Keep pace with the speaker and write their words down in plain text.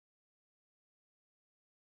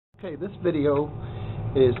Okay, this video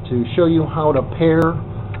is to show you how to pair,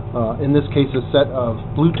 in this case, a set of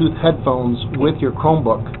Bluetooth headphones with your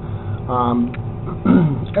Chromebook.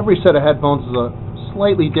 Every set of headphones is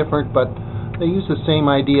slightly different, but they use the same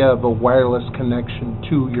idea of a wireless connection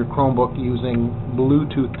to your Chromebook using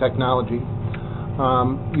Bluetooth technology.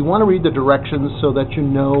 You want to read the directions so that you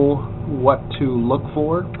know what to look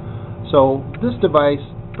for. So this device,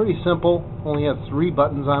 pretty simple, only has 3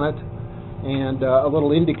 buttons on it and a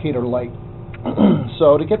little indicator light.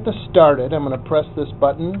 So to get this started, I'm going to press this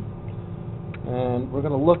button and we're going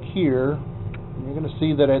to look here and you're going to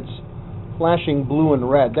see that it's flashing blue and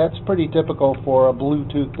red. That's pretty typical for a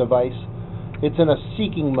Bluetooth device. It's in a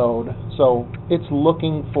seeking mode, so it's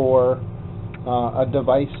looking for a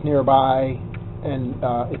device nearby, and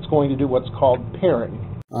it's going to do what's called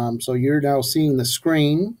pairing. So you're now seeing the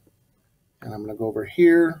screen, and I'm going to go over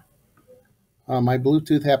here. My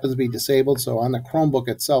Bluetooth happens to be disabled, so on the Chromebook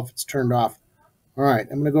itself it's turned off. Alright,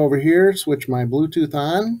 I'm going to go over here, switch my Bluetooth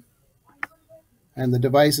on, and the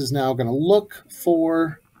device is now going to look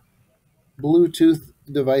for Bluetooth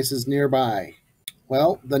devices nearby.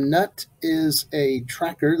 Well, the nut is a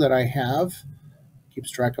tracker that I have. Keeps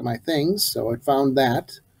track of my things, so it found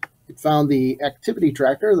that. It found the activity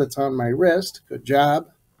tracker that's on my wrist. Good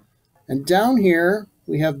job. And down here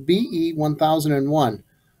we have BE1001.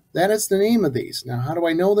 That is the name of these. Now, how do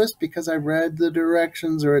I know this? Because I read the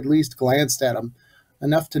directions, or at least glanced at them,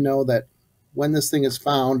 enough to know that when this thing is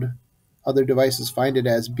found, other devices find it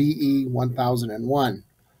as BE1001.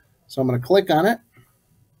 So I'm going to click on it,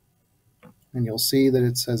 and you'll see that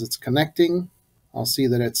it says it's connecting. I'll see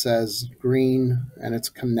that it says green, and it's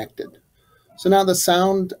connected. So now the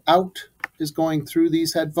sound out is going through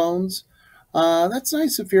these headphones. That's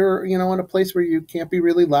nice if you're, in a place where you can't be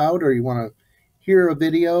really loud, or you want to hear a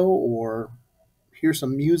video or hear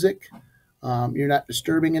some music. You're not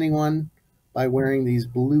disturbing anyone by wearing these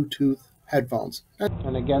Bluetooth headphones.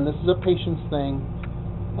 And again, this is a patience thing.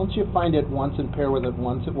 Once you find it once and pair with it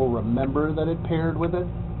once, it will remember that it paired with it.